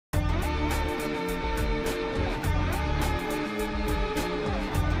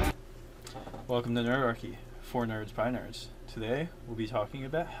Welcome to Nerdarchy, for nerds by nerds. Today we'll be talking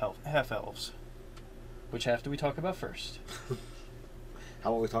about half-elves. Which half do we talk about first?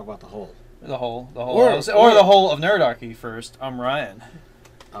 How about we talk about the whole? The whole the whole of Nerdarchy first. I'm Ryan.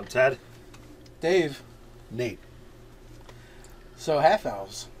 I'm Ted. Dave. Nate. So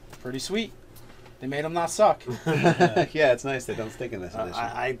half-elves, pretty sweet. They made them not suck. Yeah, it's nice they don't stick in this edition.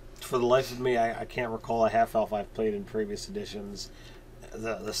 I for the life of me, I can't recall a half-elf I've played in previous editions.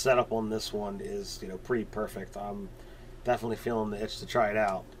 The setup on this one is, pretty perfect. I'm definitely feeling the itch to try it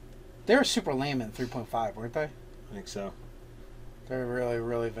out. They were super lame in 3.5, weren't they? I think so. They're really,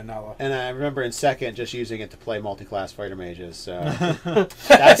 really vanilla. And I remember in second just using it to play multi-class fighter mages, so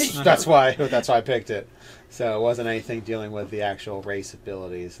that's why I picked it. So it wasn't anything dealing with the actual race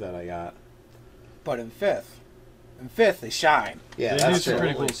abilities that I got. But in fifth they shine. Yeah, They that's do some true.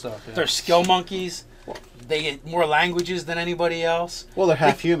 pretty cool stuff. Yeah. They're skill monkeys. They get more languages than anybody else. Well, they're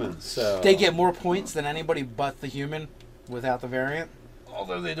half humans, so They get more points than anybody but the human without the variant.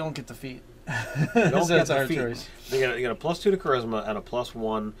 Although they don't get the feat. Don't That's get the our feat. choice. You get a +2 to charisma and a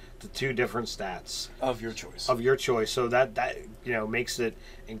 +1 to 2 different stats Of your choice. of your choice. So that makes it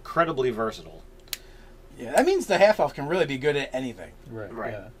incredibly versatile. Yeah, that means the half-elf can really be good at anything.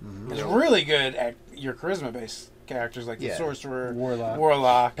 Right. Yeah. It's really good at your charisma-based characters like the Yeah. sorcerer,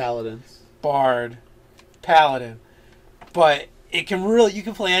 Warlock. paladins. bard, paladin. But you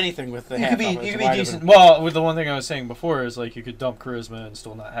can play anything with the You could half-elf. be It's wide decent. open. Well, with the one thing I was saying before is like you could dump charisma and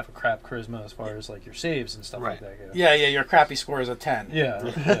still not have a crap charisma as far as like your saves and stuff like Right. that go. Yeah, your crappy score is a 10.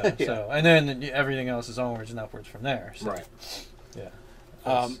 Yeah. Yeah. So and then everything else is onwards and upwards from there. So, Right. Yeah.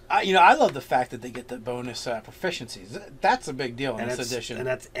 I love the fact that they get the bonus proficiencies. That's a big deal in this edition. And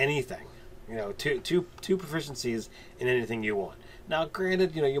that's anything. Two proficiencies in anything you want. Now,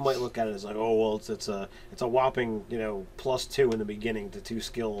 granted, you might look at it as like, oh well, it's a whopping +2 in the beginning to 2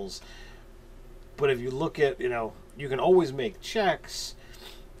 skills. But if you look at you can always make checks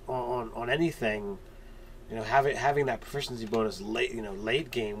on anything. Having that proficiency bonus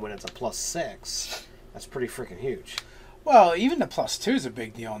late game when it's a +6, that's pretty freaking huge. Well, even the +2 is a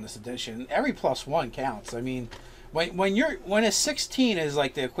big deal in this edition. Every +1 counts. I mean, when a 16 is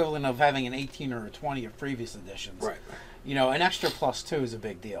like the equivalent of having an 18 or a 20 of previous editions. Right. An extra +2 is a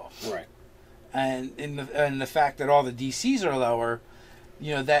big deal. Right. And the fact that all the DCs are lower,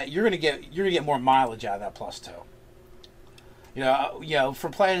 that you're gonna get more mileage out of that +2.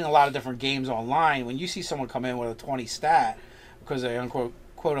 From playing a lot of different games online, when you see someone come in with a 20 stat because they quote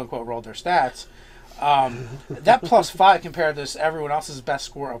unquote rolled their stats, that +5 compared to everyone else's best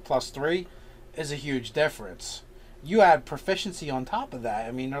score of +3 is a huge difference. You add proficiency on top of that.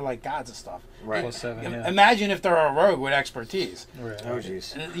 I mean, they're like gods of stuff. Right. +7. Yeah. Imagine if they're a rogue with expertise. Right. Oh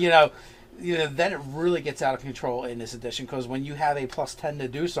jeez. Then it really gets out of control in this edition because when you have a +10 to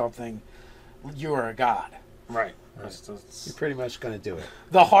do something, you are a god. Right. You're pretty much going to do it.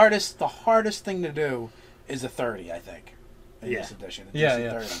 The hardest thing to do is a 30, I think. In Yeah. this edition. Yeah, DC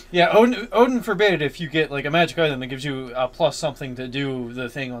yeah. 30. Yeah, Odin forbid if you get like a magic item that gives you a plus something to do the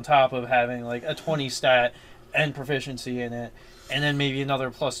thing on top of having like a 20 stat and proficiency in it, and then maybe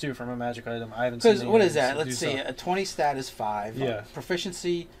another +2 from a magic item. I haven't seen. Because what is anything that? to Let's do see. so. A 20 stat is 5. Yeah.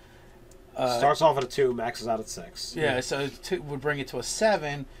 Proficiency. Starts off at a 2, maxes out at 6. Yeah, so would bring it to a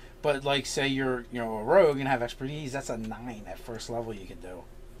 7. But like, say you're a rogue and have expertise, that's a 9 at first level you could do.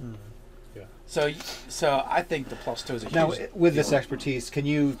 Hmm. Yeah. So I think the +2 is a huge. Now, with this expertise, can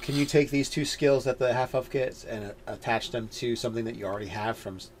you take these 2 skills that the half-elf gets and attach them to something that you already have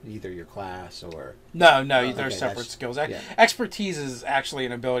from either your class or? No, okay, they're separate that's- skills. yeah. Expertise is actually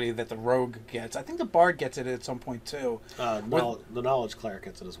an ability that the rogue gets. I think the bard gets it at some point too. The knowledge cleric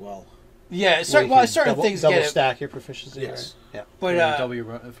gets it as well. Yeah, Where certain, you can certain double, things double get it. stack your proficiency. Yes. Right? Yeah. But double your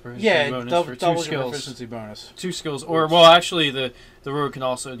proficiency yeah, bonus double for 2 your skills. proficiency bonus. 2 skills, or well, actually, the rogue can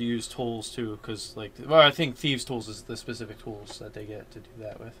also use tools too, because I think thieves' tools is the specific tools that they get to do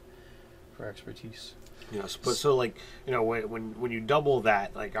that with for expertise. When you double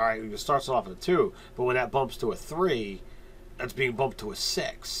that, like, all right, it starts off at a 2, but when that bumps to a 3, that's being bumped to a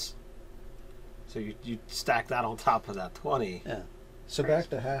 6. So you stack that on top of that 20. Yeah. So back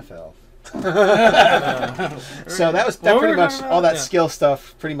to half-elf. So So that pretty much all that skill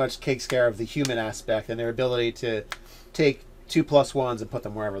stuff pretty much takes care of the human aspect and their ability to take 2 +1s and put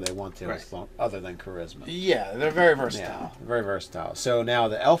them wherever they want to, Right. other than charisma. Yeah, they're very Yeah, versatile. very versatile. So now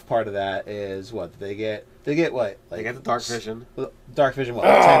the elf part of that is what they get. They get what? They get the dark vision. Dark vision. What?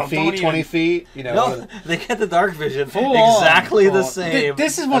 Oh, 10 don't feet, even- 20 feet. No, they get the dark vision Full on. exactly the Full on. same.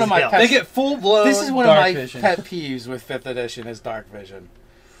 This is one of my as pet- They get full blown. This is one dark of my vision. pet peeves with 5th edition is dark vision.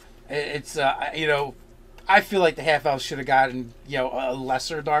 It's I feel like the half elves should have gotten a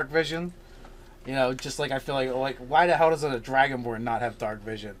lesser dark vision. You know, just like I feel like why the hell does a Dragonborn not have dark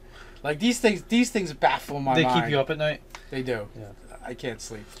vision? Like these things baffle my They mind. keep you up at night. They do. Yeah. I can't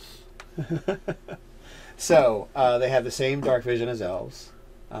sleep. So they have the same dark vision as elves.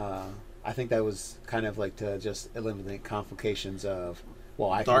 I think that was kind of like to just eliminate complications of, well,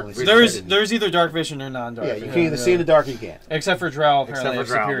 I can Dark only see vision. There's either dark vision or non-dark. yeah, you vision. can either see in the dark or you can't. Except for Drow, Except apparently,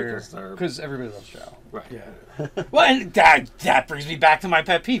 for Drow, superior because they're- because everybody loves Drow. Right. Yeah. Well, and that brings me back to my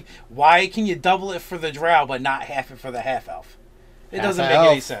pet peeve. Why can you double it for the Drow but not half it for the half elf? It Half doesn't the make any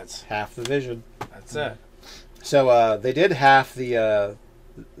elf, sense. Half the vision. That's it. So they did half the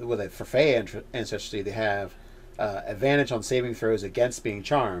for Fey ancestry. They have advantage on saving throws against being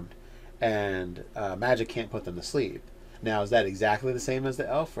charmed, and magic can't put them to sleep. Now, is that exactly the same as the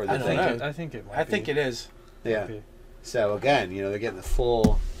elf, or I don't know. I think it might I think it is. Yeah. be. So again, they're getting the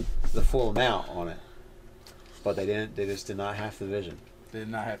full amount on it, but they didn't. They just did not half the vision. They did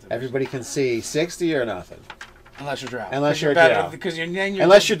not have to. Everybody can see 60 or nothing, Unless you're Drow. Unless you're a better, Drow. because you're then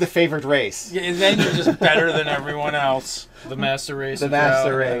unless you're the favored race, yeah, and then you're just better than everyone else. The master race. the of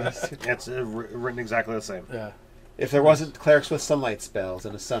master Drow. race. It's written exactly the same. Yeah. If there wasn't clerics with sunlight spells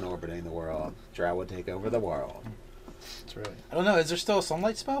and a sun orbiting the world, Drow would take over the world. That's right. I don't know. Is there still a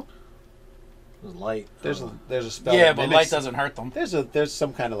sunlight spell? It was light. There's a spell. Yeah, that but mimics- light doesn't hurt them. There's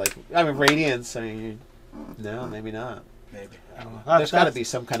some kind of radiance. No, maybe not. Maybe. I don't know. That's- There's got to that's- be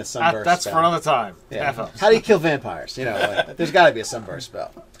some kind of sunburst. That's spell. for another time. Yeah. Half elves. How do you kill vampires? There's got to be a sunburst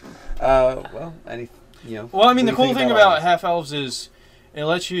spell. Well, Well, I mean, the what do you cool think thing about about ours? half elves is it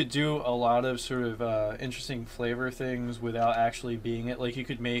lets you do a lot of sort of interesting flavor things without actually being it. Like, you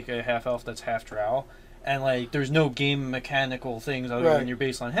could make a half elf that's half Drow, and like, there's no game mechanical things other Right. than your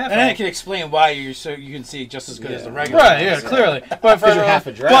baseline half And then it elf. can explain why you can see just as good as the Yeah. regular. Right, yeah, ones. clearly. But for 'Cause you're half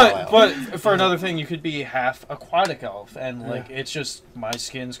a Drow elf. but for another thing, you could be half aquatic elf, and like it's just my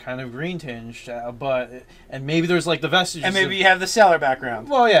skin's kind of green tinged, and maybe there's like the vestiges. And maybe of, you have the sailor background.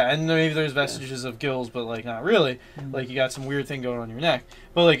 well, yeah, and maybe there's vestiges of gills, but like not really. Like you got some weird thing going on your neck.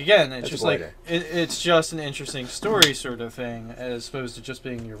 But like again, it's That's just like glider. it's just an interesting story sort of thing, as opposed to just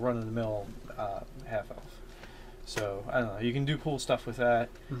being your run of the mill half elf. So I don't know. You can do cool stuff with that.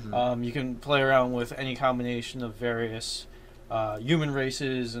 Mm-hmm. You can play around with any combination of various human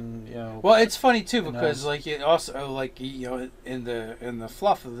races, and Well, it's funny too And, because like it also like in the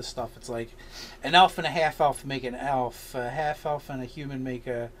fluff of the stuff, it's like an elf and a half elf make an elf, a half elf and a human make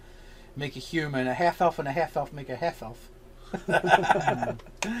a human, a half elf and a half elf make a half elf.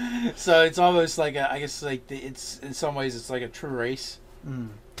 So it's almost like I guess like it's in some ways it's like a true race.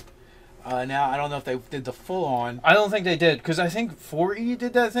 Now I don't know if they did the full on. I don't think they did, because I think 4E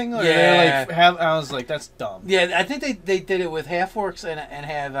did that thing. Or Yeah. I was like, that's dumb. Yeah, I think they did it with half orcs and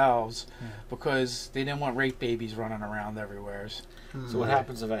half elves because they didn't want rape babies running around everywhere. So what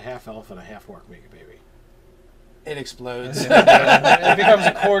happens if a half elf and a half orc make a baby? It explodes. It becomes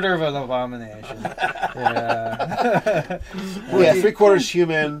a quarter of an abomination. Yeah. Yeah, 3/4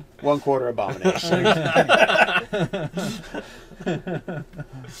 human, 1/4 abomination.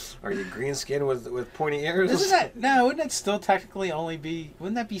 Are you green skinned with pointy ears? Wouldn't that still technically only be?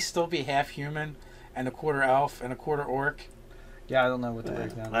 Wouldn't that be still be half human, and a quarter elf and a quarter orc? Yeah, I don't know what the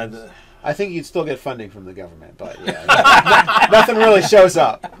breakdown is. I think you'd still get funding from the government, but yeah, nothing really shows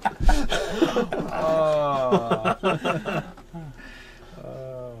up. Oh.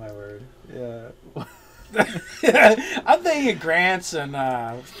 Oh, my word. Yeah. I'm thinking grants and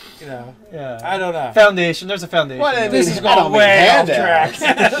Yeah. I don't know. Foundation. There's a foundation. Well, I This mean, is I don't going mean way off handouts.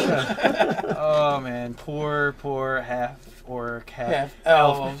 track. Oh man, poor half orc, half Half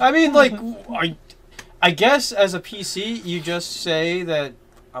elf. elf. I mean, like, I guess as a PC, you just say that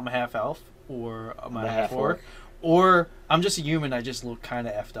I'm a half elf, or I'm a half orc, or I'm just a human. I just look kind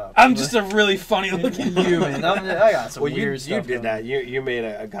of effed up. I'm just a really funny looking human. I got some Well, you weird stuff. did going that. You made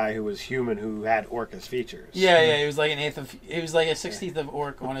a guy who was human who had orc as features. Yeah, he was like an eighth of. He was like a 16th of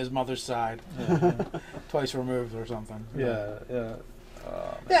orc on his mother's side, twice removed or something. Yeah, yeah.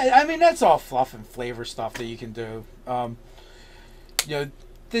 Yeah, I mean that's all fluff and flavor stuff that you can do.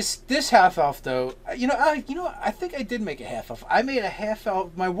 This half elf though, I think I did make a half elf. I made a half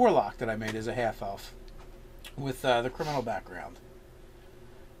elf. My warlock that I made is a half elf, with the criminal background.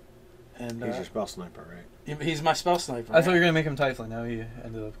 And He's your spell sniper, right? he's my spell sniper. I thought you were gonna make him Tiefling. Now he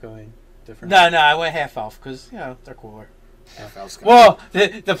ended up going different. No, I went half elf because they're cooler. Half elf guy. Well, the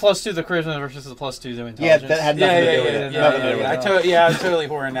 +2, the charisma versus the +2 to intelligence. Yeah, that had nothing to do with it. Nothing to do with it. I was totally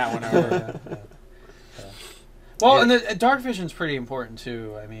whoring that one over. Yeah. Well, and the dark vision's pretty important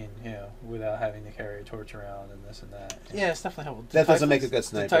too. I mean, without having to carry a torch around and this and that. Yeah, it's definitely helpful. That doesn't make a good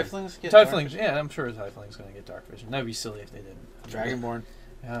sniper. The Tieflings get dark Tieflings, vision? yeah, I'm sure a Tiefling's gonna get dark vision. That'd be silly if they didn't. Dragonborn.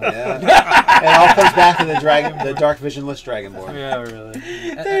 Yeah. It all comes back to the dark visionless dragonborn. Yeah, really.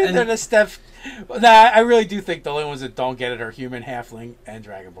 They're the stuff. Nah, I really do think the only ones that don't get it are human, halfling, and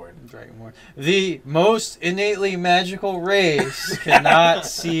dragonborn. Dragonborn. The most innately magical race cannot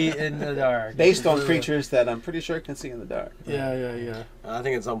see in the dark. Based on creatures that I'm pretty sure can see in the dark. Yeah. I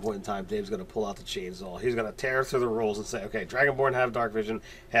think at some point in time, Dave's going to pull out the chainsaw. He's going to tear through the rules and say, okay, Dragonborn have dark vision,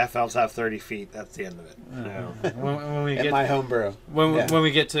 half elves have 30 feet. That's the end of it. You know? When we In get my homebrew. when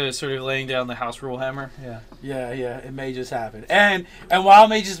we get to sort of laying down the house rule hammer, Yeah. It may just happen, and while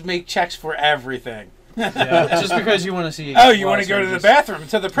may just make checks for everything. just because you want to see. Oh, you want to go to the bathroom,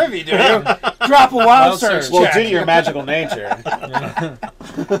 to the privy, do you? Drop a wild surge Well, check. due to your magical nature.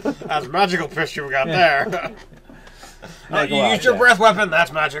 That's a magical picture we got there. You Well, use your breath weapon,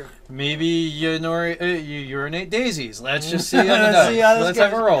 that's magic. Maybe you urinate daisies. Let's just see how Let's see how this Let's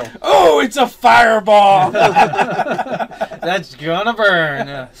have a roll. Oh, it's a fireball. That's gonna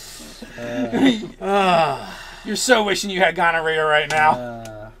burn. You're so wishing you had gonorrhea right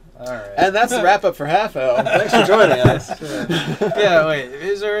now. All right. And that's the wrap up for Half Elf. Thanks for joining us. Yeah, wait.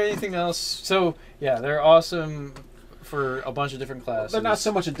 Is there anything else? So, yeah, they're awesome for a bunch of different classes. They're not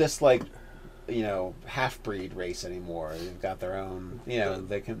so much a dislike, half breed race anymore. They've got their own, they're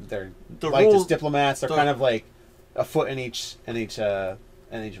like rules, just diplomats. They're kind of like a foot in each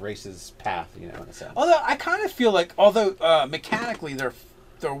race's path, in a sense. Although I kind of feel like, mechanically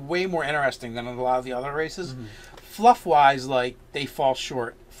they're way more interesting than a lot of the other races. Mm-hmm. Fluff wise, like they fall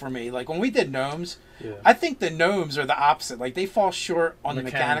short for me. Like when we did gnomes, I think the gnomes are the opposite. Like they fall short on the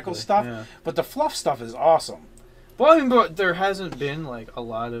mechanical stuff, but the fluff stuff is awesome. Well, I mean, but there hasn't been like a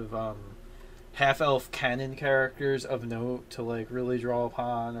lot of half-elf canon characters of note to like really draw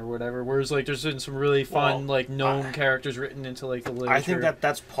upon or whatever. Whereas like there's been some really fun gnome characters written into like the literature. I think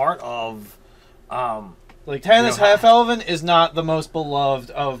that's part of. Like Tannis half-elven is not the most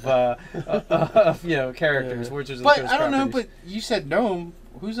beloved of characters. Which is but I don't know. But you said gnome.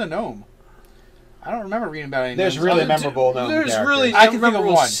 Who's a gnome? I don't remember reading about any. There's gnomes. really memorable gnome There's characters. really I can think of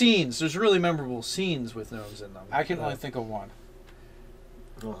memorable one. scenes. There's really memorable scenes with gnomes in them. I can only think of one.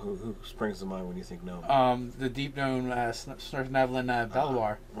 Well, who springs to mind when you think gnome? The deep gnome Snurfnevlin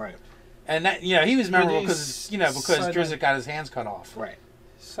Belwar. Right. And that he was memorable because because sideline. Drizzt got his hands cut off. Right.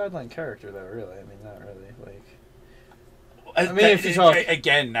 Sideline character though, really. I mean, not really. Like, I mean, if you talk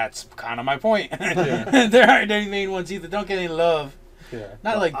again, that's kind of my point. Yeah. There aren't any main ones either. Don't get any love. yeah,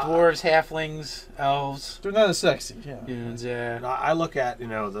 Not like dwarves, halflings, elves. they're not as sexy. Yeah. Humans, yeah. And I look at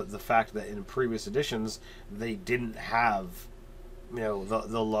the fact that in previous editions they didn't have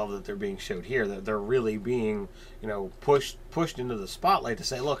the love that they're being showed here. That they're really being pushed into the spotlight to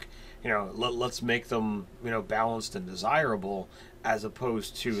say, look, let's make them balanced and desirable, as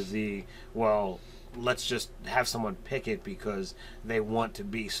opposed to the let's just have someone pick it because they want to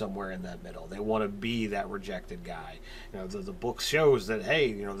be somewhere in that middle. They want to be that rejected guy. The book shows that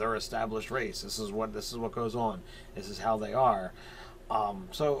they're established race. This is what goes on. This is how they are.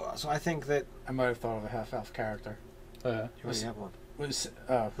 So I think that I might have thought of a half-elf character. you already have one. Was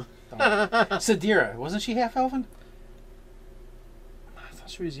Sadira? Wasn't she half-elven? I thought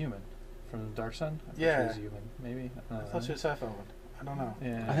she was human from Dark Sun. I thought she was human. Maybe. I thought she was half-elven. I don't know.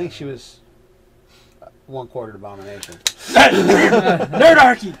 Yeah. I think she was 1/4 abomination.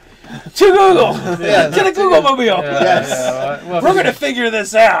 Nerdarchy! To Google! To the Google mobile! Yes. Well, We're going to figure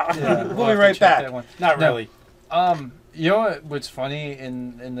this out. Yeah, We'll be right back. Not No. really. You know what's funny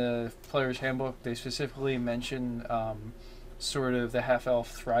in the player's handbook? They specifically mention sort of the half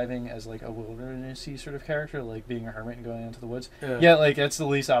elf thriving as like a wildernessy sort of character, like being a hermit and going into the woods. Yeah, like that's the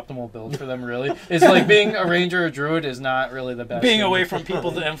least optimal build for them. Really, it's like being a ranger or druid is not really the best. Being thing. away from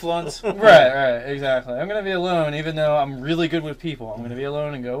people to influence. Right, exactly. I'm gonna be alone, even though I'm really good with people. I'm gonna be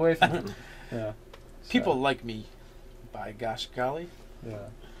alone and go away from them. Yeah, People like me. By gosh golly. Yeah.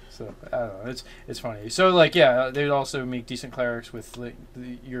 So I don't know. It's funny. So like they'd also make decent clerics with like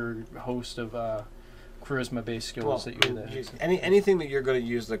your host of charisma based skills that you would. Anything that you're going to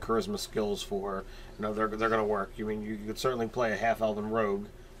use the charisma skills for, they're going to work. You mean you could certainly play a half elven rogue,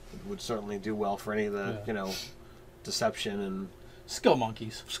 it would certainly do well for any of the deception and Skill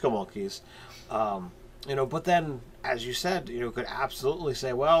monkeys. But then as you said, could absolutely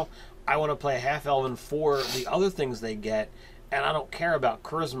say, well, I want to play a half elven for the other things they get. And I don't care about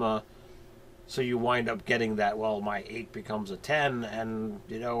charisma, so you wind up getting that, my 8 becomes a 10, and,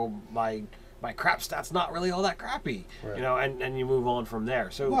 my crap stat's not really all that crappy, right. And you move on from there.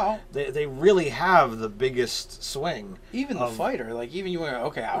 So they really have the biggest swing. Even the fighter, like even you went,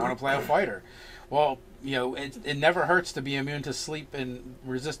 okay, I want to play a fighter. Well, it never hurts to be immune to sleep and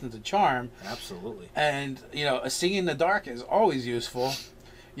resistant to charm. Absolutely. And, a seeing in the dark is always useful.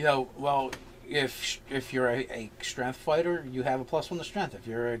 Well, if you're a strength fighter, you have a +1 to strength. If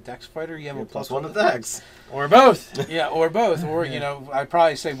you're a dex fighter, you have a +1 to dex. Or both. Yeah, or both. Or, I'd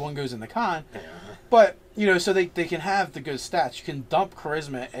probably say one goes in the con. Yeah. But, so they can have the good stats. You can dump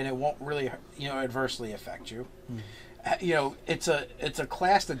charisma and it won't really, adversely affect you. It's a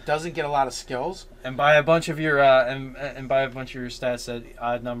class that doesn't get a lot of skills. And buy a bunch of your and buy a bunch of your stats at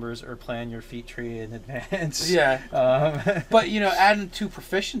odd numbers, or plan your feat tree in advance. Yeah. But adding 2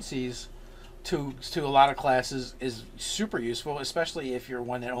 proficiencies to a lot of classes is super useful, especially if you're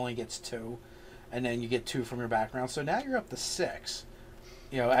one that only gets 2, and then you get 2 from your background. So now you're up to 6.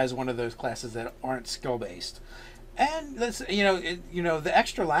 As one of those classes that aren't skill based. And that's the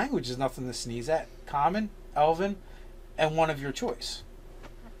extra language is nothing to sneeze at. Common, Elven, and one of your choice.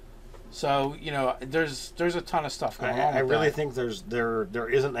 So there's a ton of stuff going on. I really think there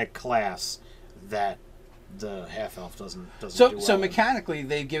isn't a class that the half elf doesn't do well. So mechanically,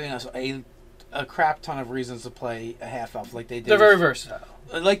 they've given us a crap ton of reasons to play a half elf, like they did. They're very versatile,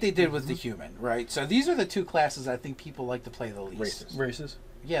 like they did with the human, right? So these are the 2 classes I think people like to play the least. Races.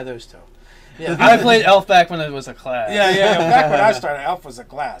 Yeah, those 2. Yeah, I played elf back when it was a class. Yeah. Back when I started, elf was a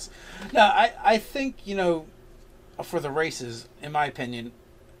class. No, I think for the races, in my opinion,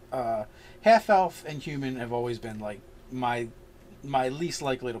 half elf and human have always been like my least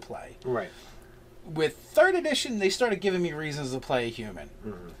likely to play. Right. With 3rd edition, they started giving me reasons to play a human.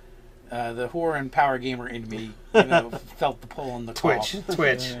 Mm-hmm. The horror and power gamer in me, felt the pull on the call.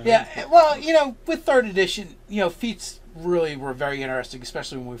 Twitch. Yeah, well, with 3rd edition, feats really were very interesting,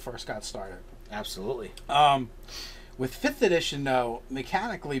 especially when we first got started. Absolutely. With 5th edition, though,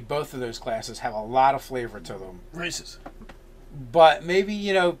 mechanically, both of those classes have a lot of flavor to them. Races. But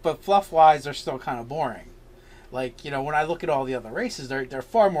maybe, but fluff-wise, they're still kind of boring. Like, when I look at all the other races, they're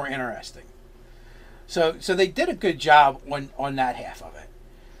far more interesting. So they did a good job on that half of it.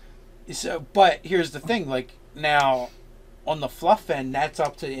 So, but here's the thing, like, now, on the fluff end, that's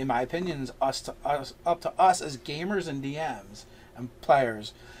up to, in my opinion, up to us as gamers and DMs and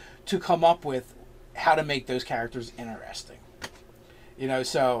players to come up with how to make those characters interesting.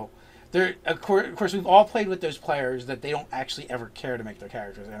 So there, of course, we've all played with those players that they don't actually ever care to make their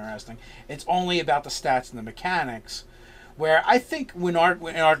characters interesting. It's only about the stats and the mechanics. Where I think in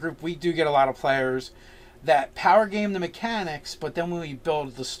our group we do get a lot of players that power game the mechanics, but then we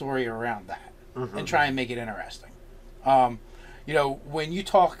build the story around that and try and make it interesting. When you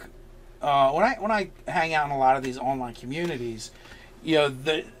talk, when I hang out in a lot of these online communities,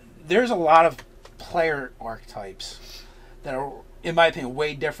 there's a lot of player archetypes that are, in my opinion,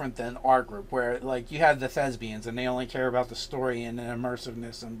 way different than our group. Where like you have the thespians and they only care about the story and the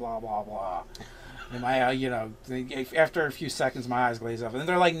immersiveness and blah blah blah. And after a few seconds, my eyes glaze over, and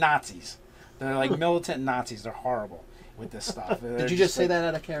they're like Nazis. They're like militant Nazis. They're horrible with this stuff. Did you just say that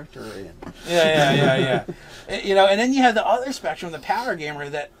out of character? Yeah. And then you have the other spectrum, the power gamer,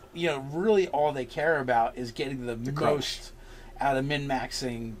 that really all they care about is getting the most out of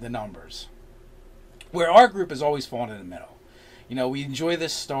min-maxing the numbers. Where our group has always fallen in the middle. We enjoy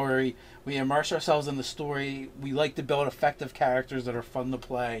this story. We immerse ourselves in the story. We like to build effective characters that are fun to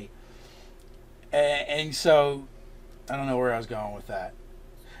play. And so, I don't know where I was going with that.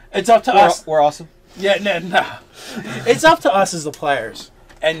 It's up to us. We're awesome. Yeah, no. It's up to us as the players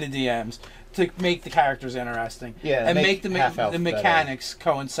and the DMs to make the characters interesting. Yeah, and make the mechanics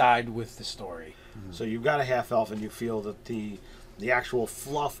coincide with the story. Mm-hmm. So you've got a half elf, and you feel that the actual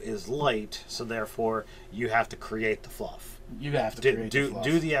fluff is light, so therefore you have to create the fluff. You have to create the fluff.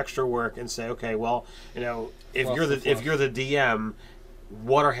 Do the extra work and say, okay, well, if you're the DM,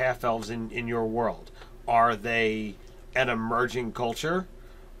 what are half elves in your world? Are they an emerging culture?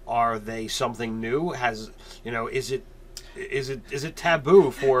 Are they something new? Is it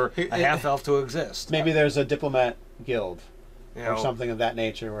taboo for a half elf to exist? Maybe there's a diplomat guild or something of that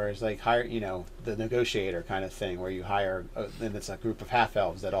nature, where it's like hire, the negotiator kind of thing, where you hire, and it's a group of half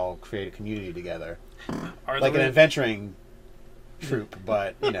elves that all create a community together, like an adventuring troop.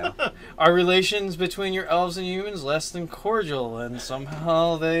 But are relations between your elves and humans less than cordial, and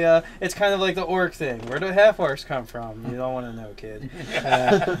somehow they it's kind of like the orc thing. Where do half orcs come from? You don't want to know, kid.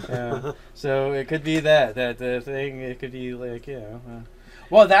 So it could be that the thing. It could be like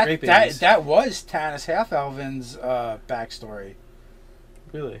well, that was Tanis half elven's backstory.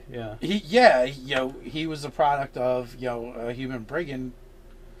 Really? Yeah. He was the product of a human brigand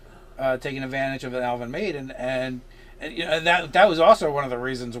taking advantage of an elven maiden, and that was also one of the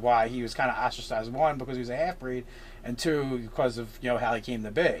reasons why he was kind of ostracized. One, because he was a half breed, and two, because of how he came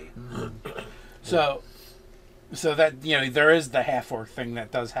to be. So, So that, there is the half-orc thing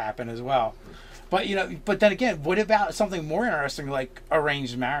that does happen as well. But, but then again, what about something more interesting like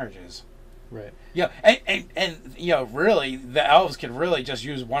arranged marriages? Right. Yeah, and really, the elves can really just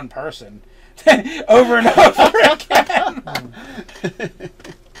use one person over and over again.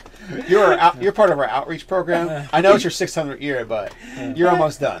 You're part of our outreach program. I know it's your 600th year, but you're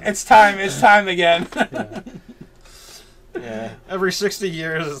almost done. It's time again. Yeah. Every 60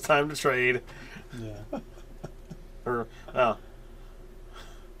 years, it's time to trade. Yeah. Or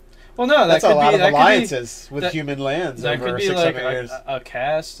well, no, that's that a could lot be of alliances with human lands That over could be 600 like years. a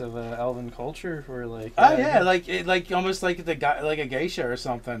cast of an elven culture, where like like almost like the guy, like a geisha or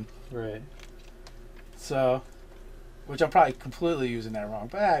something. right. So, which I'm probably completely using that wrong,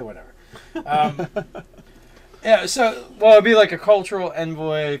 but whatever. Yeah. So, Well, it'd be like a cultural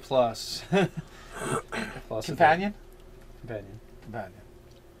envoy plus plus companion. companion.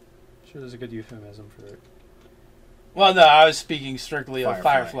 Sure, there's a good euphemism for it. Well, no, I was speaking strictly of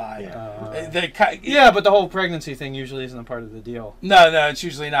Firefly. Firefly. Yeah, but the whole pregnancy thing usually isn't a part of the deal. No, it's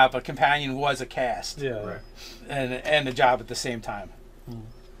usually not. But companion was a cast. Yeah. Right. And a job at the same time.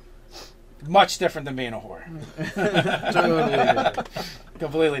 Much different than being a whore. Totally different.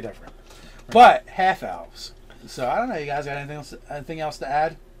 Completely different. But half elves. So I don't know. You guys got anything else to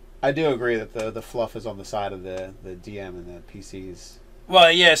add? I do agree that the fluff is on the side of the DM and the PCs.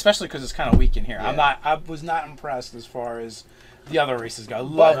 Well, yeah, especially because it's kind of weak in here. Yeah. I was not impressed as far as the other races go. I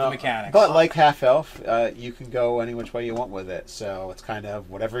love the mechanics. But like half elf, you can go any which way you want with it. So it's kind of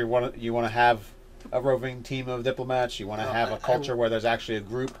whatever you want. You want to have a roving team of diplomats. You want to have a culture where there's actually a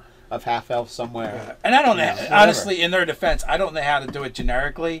group of half elves somewhere. And I don't know. Whatever. Honestly, in their defense, I don't know how to do it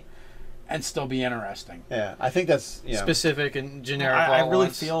generically and still be interesting. Yeah, I think that's Specific and generic. I really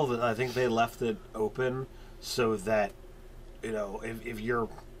once. feel that I think they left it open so that, if you're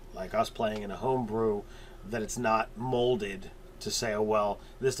like us playing in a homebrew, that it's not molded to say, oh, well,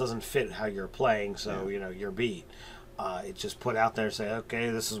 this doesn't fit how you're playing, so, you're beat. It's just put out there, say, okay,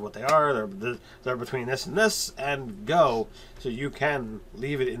 this is what they are, they're between this and this, and go. So you can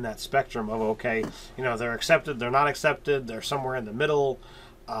leave it in that spectrum of, okay, they're accepted, they're not accepted, they're somewhere in the middle,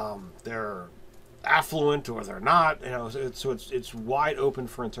 they're affluent or they're not, so it's wide open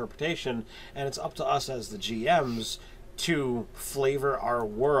for interpretation, and it's up to us as the GMs to flavor our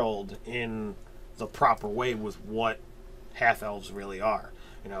world in the proper way with what half elves really are.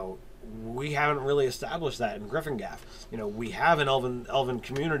 We haven't really established that in Gryffindor. We have an elven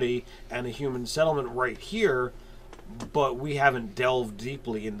community and a human settlement right here, but we haven't delved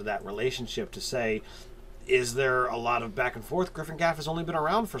deeply into that relationship to say, is there a lot of back and forth? Gryffindor has only been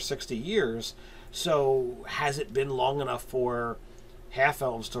around for 60 years, so has it been long enough for half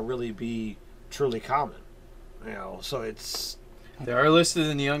elves to really be truly common? So it's... They are listed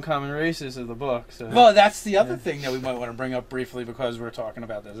in the uncommon races of the book. So. Well, that's the other thing that we might want to bring up briefly because we're talking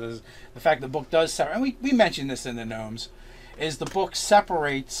about this, is the fact the book does separate, and we mentioned this in the Gnomes, is the book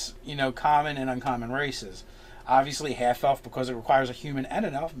separates, common and uncommon races. Obviously, half-elf, because it requires a human and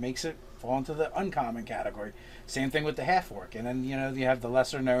an elf, makes it fall into the uncommon category. Same thing with the half-orc. And then, you have the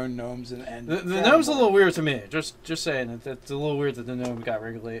lesser-known gnomes and the gnome's a little weird to me. Just saying, it's a little weird that the gnome got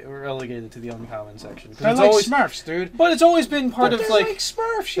relegated to the uncommon section. They're like Smurfs, dude. But it's always been part of, like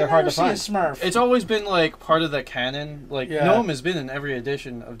Smurfs. They're hard to find. A Smurf. It's always been, like, part of the canon. Like, gnome has been in every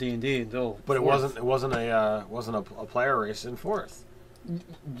edition of D&D until But it fourth. wasn't a player race in fourth.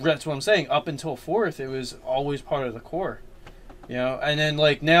 That's what I'm saying. Up until fourth, it was always part of the core. And then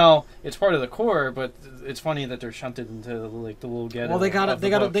like now it's part of the core, but it's funny that they're shunted into like the little ghetto. Well, they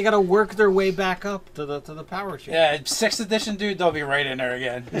gotta work their way back up to the power chain. Yeah, 6th edition, dude, they'll be right in there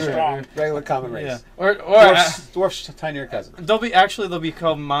again. Strong. regular common race. Yeah. Or Dwarf's tinier cousin. they'll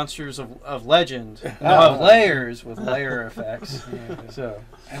become monsters of legend. And they'll have layers with layer effects. So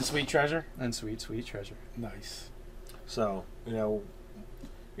And Sweet Treasure. and sweet treasure. Nice. So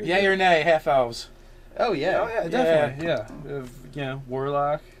Yay or nay, half elves. Oh yeah. Definitely. Yeah.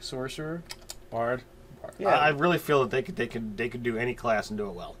 Warlock, sorcerer, bard. Yeah. I really feel that they could do any class and do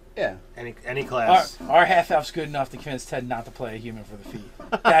it well. Yeah. Any class. Are half elves good enough to convince Ted not to play a human for the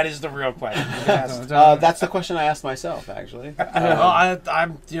feat? That is the real question. That's the question I asked myself, actually.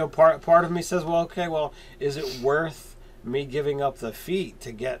 I'm part of me says, well, okay, well, is it worth me giving up the feat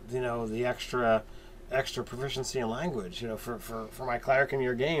to get the extra proficiency in language, for my cleric in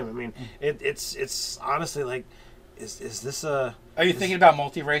your game? I mean, it's honestly like, is this a... Are you thinking about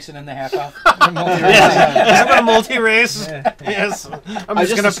multi-racing in the half elf? Is it a multi-race? Yes. I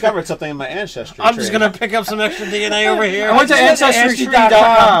just discovered something in my ancestry. I'm just gonna pick up some extra DNA over here. I went to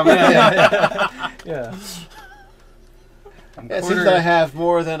ancestry.com. Yeah. It seems that I have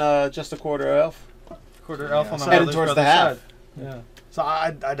more than just a quarter elf. quarter elf on the Headed Mother's towards the Brother's half. side. Yeah. So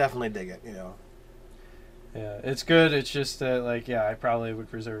I definitely dig it. Yeah, it's good. It's just that, like, yeah, I probably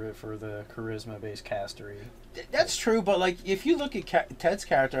would reserve it for the charisma-based castery. That's true, but like if you look at Ted's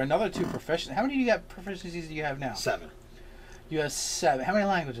character, another 2 proficient. How many do you got proficiencies do you have now? 7, You have 7. How many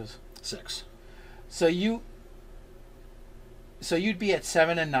languages? 6. So you'd be at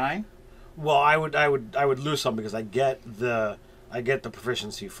 7 and 9. Well, I would lose some because I get the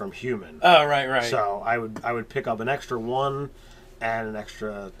proficiency from human. Oh, right. So I would pick up an extra 1 and an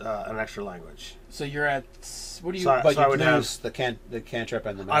extra language. So you're at what do you? So But I you would lose the cantrip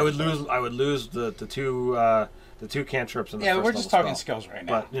and the I would magic. lose the two cantrips and the Yeah, first we're just level talking spell. skills right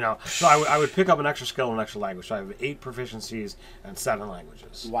now. But so I would pick up an extra skill and an extra language. So I have 8 proficiencies and 7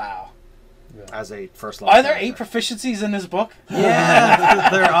 languages Wow. as a first level. Are there 8 character. proficiencies in this book? Yeah,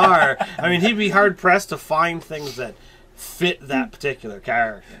 there are. I mean, he'd be hard pressed to find things that fit that particular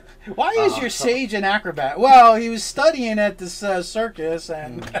character. Why is your sage an acrobat? Well, he was studying at this circus,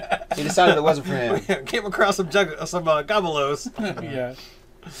 and He decided it wasn't for him. Came across some gobelos. yeah.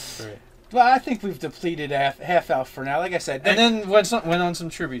 Right. Well, I think we've depleted half elf for now. Like I said, And then went on some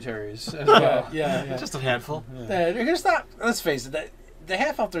tributaries as well. yeah. Just a handful. There's not. Let's face it. The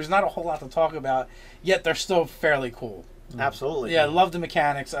half elf. There's not a whole lot to talk about. Yet they're still fairly cool. Absolutely. Yeah, I love the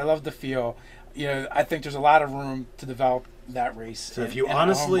mechanics. I love the feel. I think there's a lot of room to develop that race. So if in you a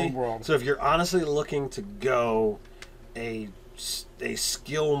honestly, home world. so if you're honestly looking to go a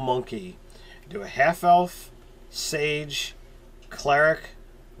skill monkey, do a half elf, sage, cleric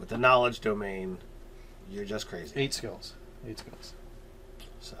with the knowledge domain. You're just crazy. 8 skills. 8 skills.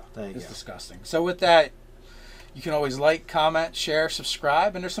 So there you It's go. disgusting. So with that, you can always like, comment, share,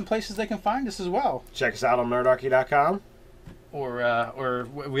 subscribe, and there's some places they can find us as well. Check us out on nerdarchy.com. Or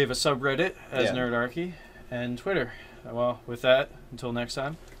we have a subreddit as Yeah. Nerdarchy, and Twitter. Well, with that, until next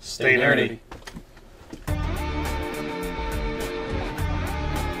time, Stay nerdy.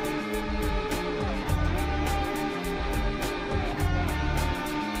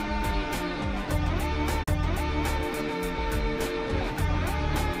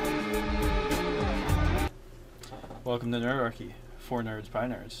 Welcome to Nerdarchy, for nerds by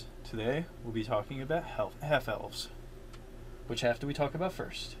nerds. Today, we'll be talking about half-elves. Which half do we talk about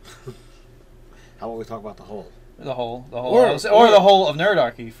first? How about we talk about the whole? The whole Or- elves, or the whole of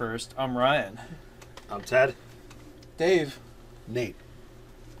Nerdarchy first. I'm Ryan. I'm Ted. Dave. Nate.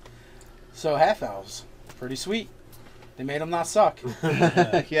 So half elves, pretty sweet. They made them not suck.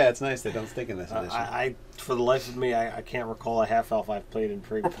 Yeah, it's nice they don't stick in this edition. I for the life of me, I can't recall a half elf I've played in More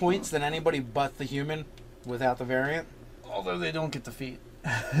previous. points than anybody but the human without the variant. Although they don't get the feat.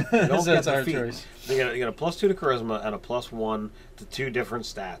 Don't So get it's the our feat. choice. You get a +2 to charisma and a +1 to 2 different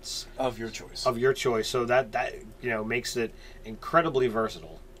stats Of your choice. of your choice. So that makes it incredibly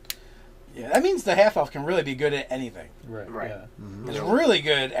versatile. Yeah, that means the half elf can really be good at anything. Right. Right. Yeah. It's really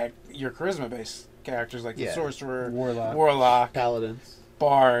good at your charisma-based characters like the Yeah. sorcerer, Warlock. Paladins.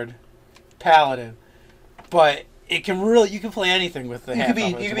 bard, paladin. But you can play anything with the You half could be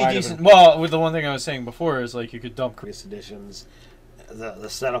elf. It's you could be wide decent. open. Well, with the one thing I was saying before is like you could dump. Previous editions, the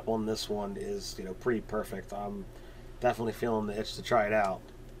setup on this one is pretty perfect. I'm definitely feeling the itch to try it out.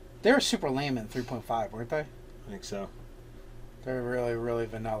 They were super lame in 3.5, weren't they? I think so. They're really, really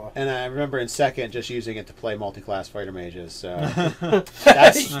vanilla. And I remember in second just using it to play multi-class fighter mages. So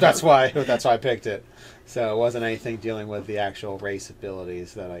that's why I picked it. So it wasn't anything dealing with the actual race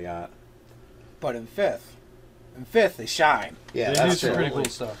abilities that I got. But in fifth they shine. Yeah, They do that's some true. pretty cool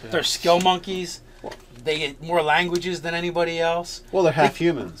stuff. Yeah. They're skill monkeys. They get more languages than anybody else. Well, they're half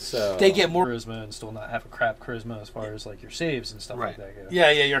humans, so They get more. charisma and still not have a crap charisma as far as like your saves and stuff Right. like that go.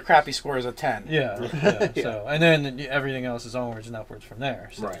 Yeah, your crappy score is a 10. Yeah. Yeah. So and then everything else is onwards and upwards from there.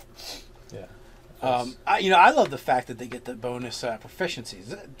 So, Right. Yeah. I love the fact that they get the bonus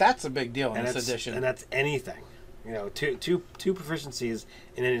proficiencies. That's a big deal in this edition. And that's anything. Two proficiencies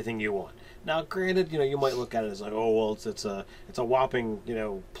in anything you want. Now, granted, you might look at it as like, oh well, it's a whopping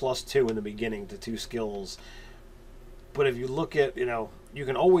 +2 in the beginning to 2 skills. But if you look at you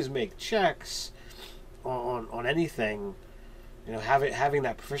can always make checks on anything. Having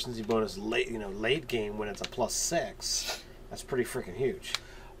that proficiency bonus late game when it's a +6, that's pretty freaking huge.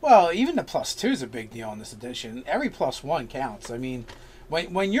 Well, even the +2 is a big deal in this edition. Every +1 counts. I mean,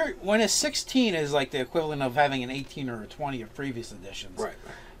 when a 16 is like the equivalent of having an 18 or a 20 of previous editions. Right.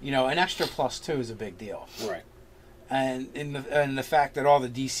 An extra +2 is a big deal. Right. And in the fact that all the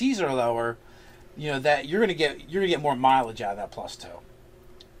DCs are lower, that you're gonna get more mileage out of that +2.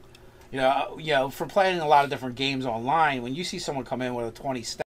 For playing a lot of different games online, when you see someone come in with a 20 stat.